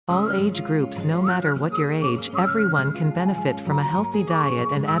All age groups, no matter what your age, everyone can benefit from a healthy diet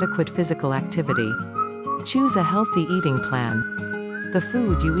and adequate physical activity. Choose a healthy eating plan. The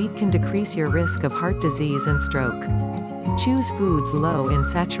food you eat can decrease your risk of heart disease and stroke. Choose foods low in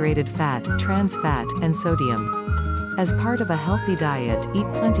saturated fat, trans fat, and sodium. As part of a healthy diet, eat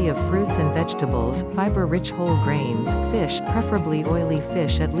plenty of fruits and vegetables, fiber-rich whole grains, fish, preferably oily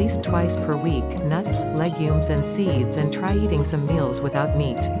fish at least twice per week, nuts, legumes and seeds, and try eating some meals without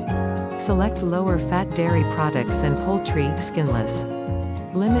meat. Select lower-fat dairy products and poultry, skinless.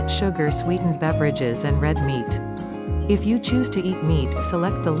 Limit sugar-sweetened beverages and red meat. If you choose to eat meat,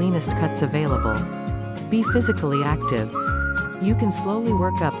 select the leanest cuts available. Be physically active. You can slowly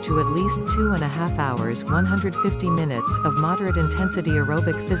work up to at least 2.5 hours 150 minutes of moderate-intensity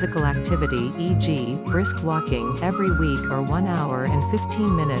aerobic physical activity, e.g., brisk walking, every week, or 1 hour and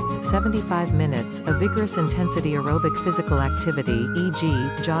 15 minutes 75 minutes of vigorous intensity aerobic physical activity,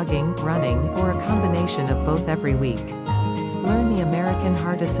 e.g., jogging, running, or a combination of both every week. Learn the American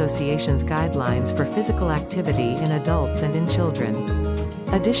Heart Association's guidelines for physical activity in adults and in children.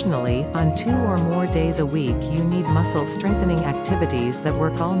 Additionally, on 2 or more days a week you need muscle-strengthening activities that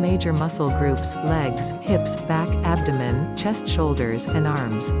work all major muscle groups, legs, hips, back, abdomen, chest, shoulders, and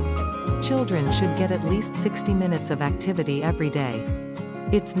arms. Children should get at least 60 minutes of activity every day.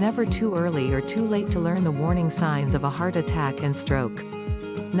 It's never too early or too late to learn the warning signs of a heart attack and stroke.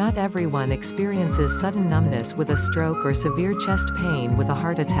 Not everyone experiences sudden numbness with a stroke or severe chest pain with a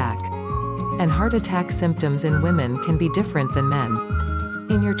heart attack. And heart attack symptoms in women can be different than men.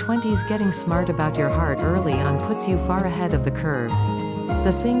 In your 20s, getting smart about your heart early on puts you far ahead of the curve.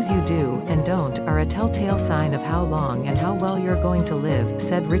 The things you do, and don't, are a telltale sign of how long and how well you're going to live,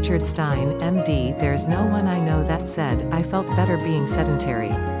 said Richard Stein, MD. There's no one I know that said, I felt better being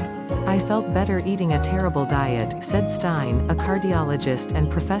sedentary. I felt better eating a terrible diet, said Stein, a cardiologist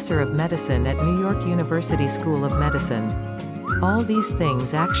and professor of medicine at New York University School of Medicine. All these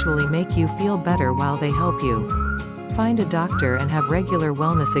things actually make you feel better while they help you. Find a doctor and have regular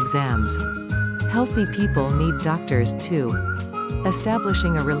wellness exams. Healthy people need doctors, too.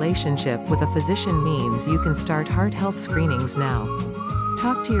 Establishing a relationship with a physician means you can start heart health screenings now.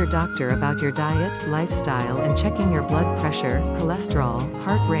 Talk to your doctor about your diet, lifestyle, and checking your blood pressure, cholesterol,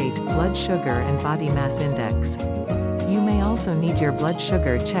 heart rate, blood sugar, and body mass index. You may also need your blood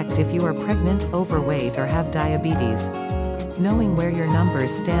sugar checked if you are pregnant, overweight, or have diabetes. Knowing where your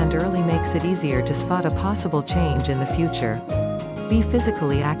numbers stand early makes it easier to spot a possible change in the future. Be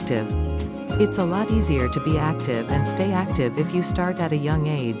physically active. It's a lot easier to be active and stay active if you start at a young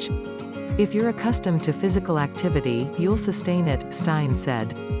age. If you're accustomed to physical activity, you'll sustain it, Stein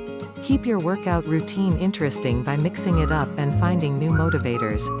said. Keep your workout routine interesting by mixing it up and finding new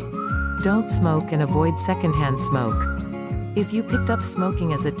motivators. Don't smoke and avoid secondhand smoke. If you picked up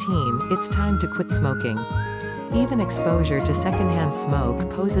smoking as a teen, it's time to quit smoking. Even exposure to secondhand smoke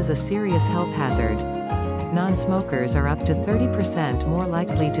poses a serious health hazard. Non-smokers are up to 30% more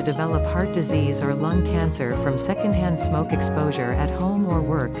likely to develop heart disease or lung cancer from secondhand smoke exposure at home or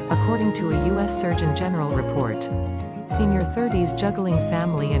work, according to a U.S. Surgeon General report. In your 30s, juggling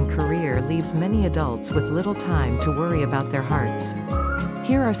family and career leaves many adults with little time to worry about their hearts.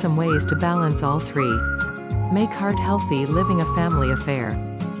 Here are some ways to balance all three. Make heart healthy living a family affair.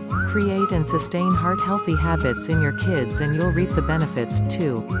 Create and sustain heart-healthy habits in your kids and you'll reap the benefits,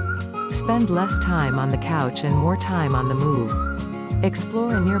 too. Spend less time on the couch and more time on the move.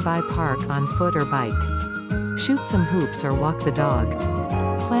 Explore a nearby park on foot or bike. Shoot some hoops or walk the dog.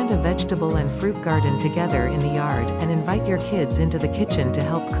 Plant a vegetable and fruit garden together in the yard, and invite your kids into the kitchen to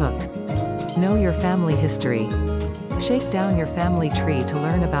help cook. Know your family history. Shake down your family tree to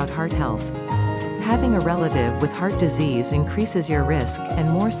learn about heart health. Having a relative with heart disease increases your risk, and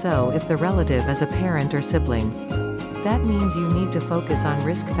more so if the relative is a parent or sibling. That means you need to focus on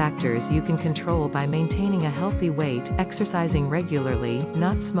risk factors you can control by maintaining a healthy weight, exercising regularly,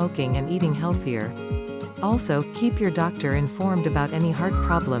 not smoking, and eating healthier. Also, keep your doctor informed about any heart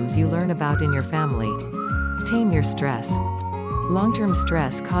problems you learn about in your family. Tame your stress. Long-term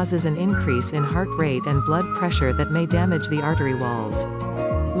stress causes an increase in heart rate and blood pressure that may damage the artery walls.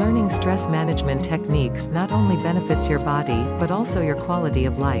 Learning stress management techniques not only benefits your body, but also your quality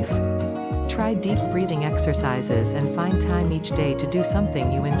of life. Try deep breathing exercises and find time each day to do something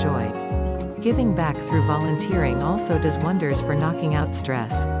you enjoy. Giving back through volunteering also does wonders for knocking out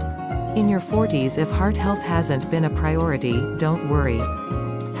stress. In your 40s, if heart health hasn't been a priority, don't worry.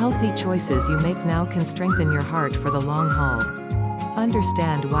 Healthy choices you make now can strengthen your heart for the long haul.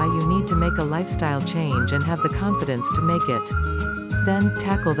 Understand why you need to make a lifestyle change and have the confidence to make it. Then,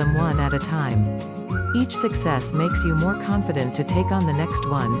 tackle them one at a time. Each success makes you more confident to take on the next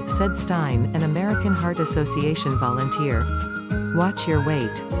one, said Stein, an American Heart Association volunteer. Watch your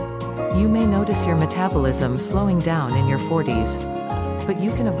weight. You may notice your metabolism slowing down in your 40s. But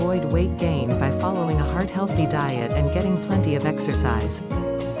you can avoid weight gain by following a heart-healthy diet and getting plenty of exercise.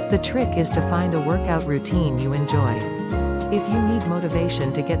 The trick is to find a workout routine you enjoy. If you need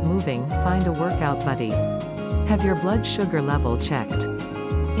motivation to get moving, find a workout buddy. Have your blood sugar level checked.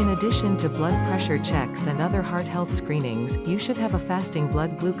 In addition to blood pressure checks and other heart health screenings, you should have a fasting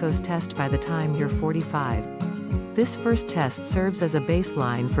blood glucose test by the time you're 45. This first test serves as a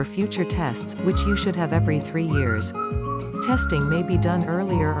baseline for future tests, which you should have every 3 years. Testing may be done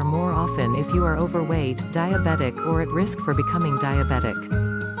earlier or more often if you are overweight, diabetic, or at risk for becoming diabetic.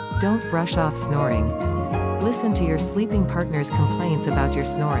 Don't brush off snoring. Listen to your sleeping partner's complaints about your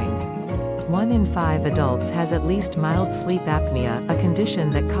snoring. 1 in 5 adults has at least mild sleep apnea, a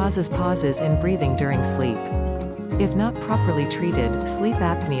condition that causes pauses in breathing during sleep. If not properly treated, sleep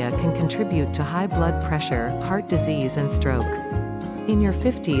apnea can contribute to high blood pressure, heart disease and stroke. In your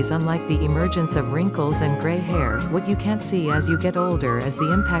 50s, unlike the emergence of wrinkles and gray hair, what you can't see as you get older is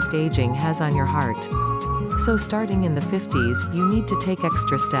the impact aging has on your heart. So starting in the 50s, you need to take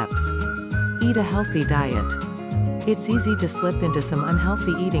extra steps. Eat a healthy diet. It's easy to slip into some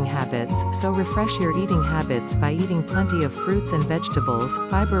unhealthy eating habits, so refresh your eating habits by eating plenty of fruits and vegetables,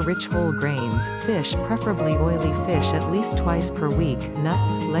 fiber-rich whole grains, fish, preferably oily fish at least twice per week,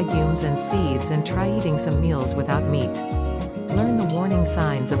 nuts, legumes and seeds, and try eating some meals without meat. Learn the warning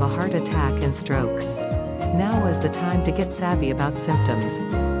signs of a heart attack and stroke. Now is the time to get savvy about symptoms.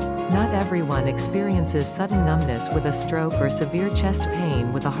 Not everyone experiences sudden numbness with a stroke or severe chest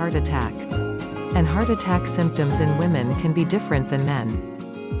pain with a heart attack. And heart attack symptoms in women can be different than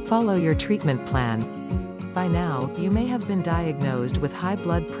men. Follow your treatment plan. By now, you may have been diagnosed with high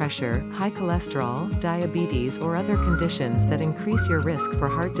blood pressure, high cholesterol, diabetes, or other conditions that increase your risk for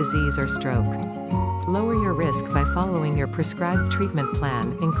heart disease or stroke. Lower your risk by following your prescribed treatment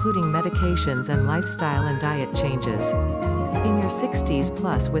plan, including medications and lifestyle and diet changes. In your 60s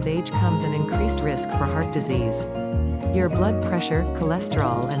plus, with age comes an increased risk for heart disease. Your blood pressure,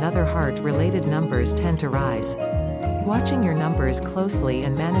 cholesterol and other heart-related numbers tend to rise. Watching your numbers closely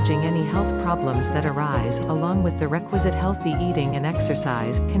and managing any health problems that arise, along with the requisite healthy eating and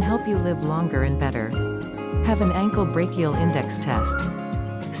exercise, can help you live longer and better. Have an ankle brachial index test.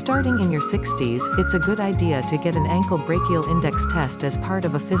 Starting in your 60s, it's a good idea to get an ankle brachial index test as part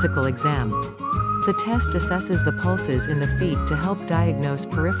of a physical exam. The test assesses the pulses in the feet to help diagnose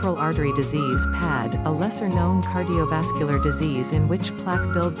peripheral artery disease (PAD), a lesser-known cardiovascular disease in which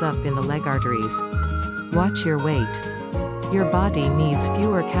plaque builds up in the leg arteries. Watch your weight. Your body needs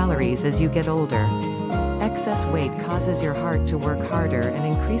fewer calories as you get older. Excess weight causes your heart to work harder and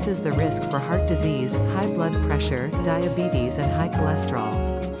increases the risk for heart disease, high blood pressure, diabetes and high cholesterol.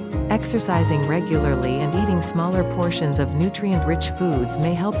 Exercising regularly and eating smaller portions of nutrient-rich foods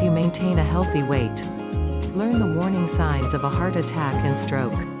may help you maintain a healthy weight. Learn the warning signs of a heart attack and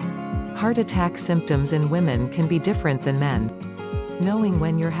stroke. Heart attack symptoms in women can be different than men. Knowing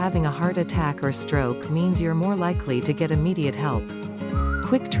when you're having a heart attack or stroke means you're more likely to get immediate help.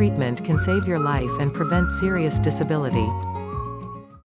 Quick treatment can save your life and prevent serious disability.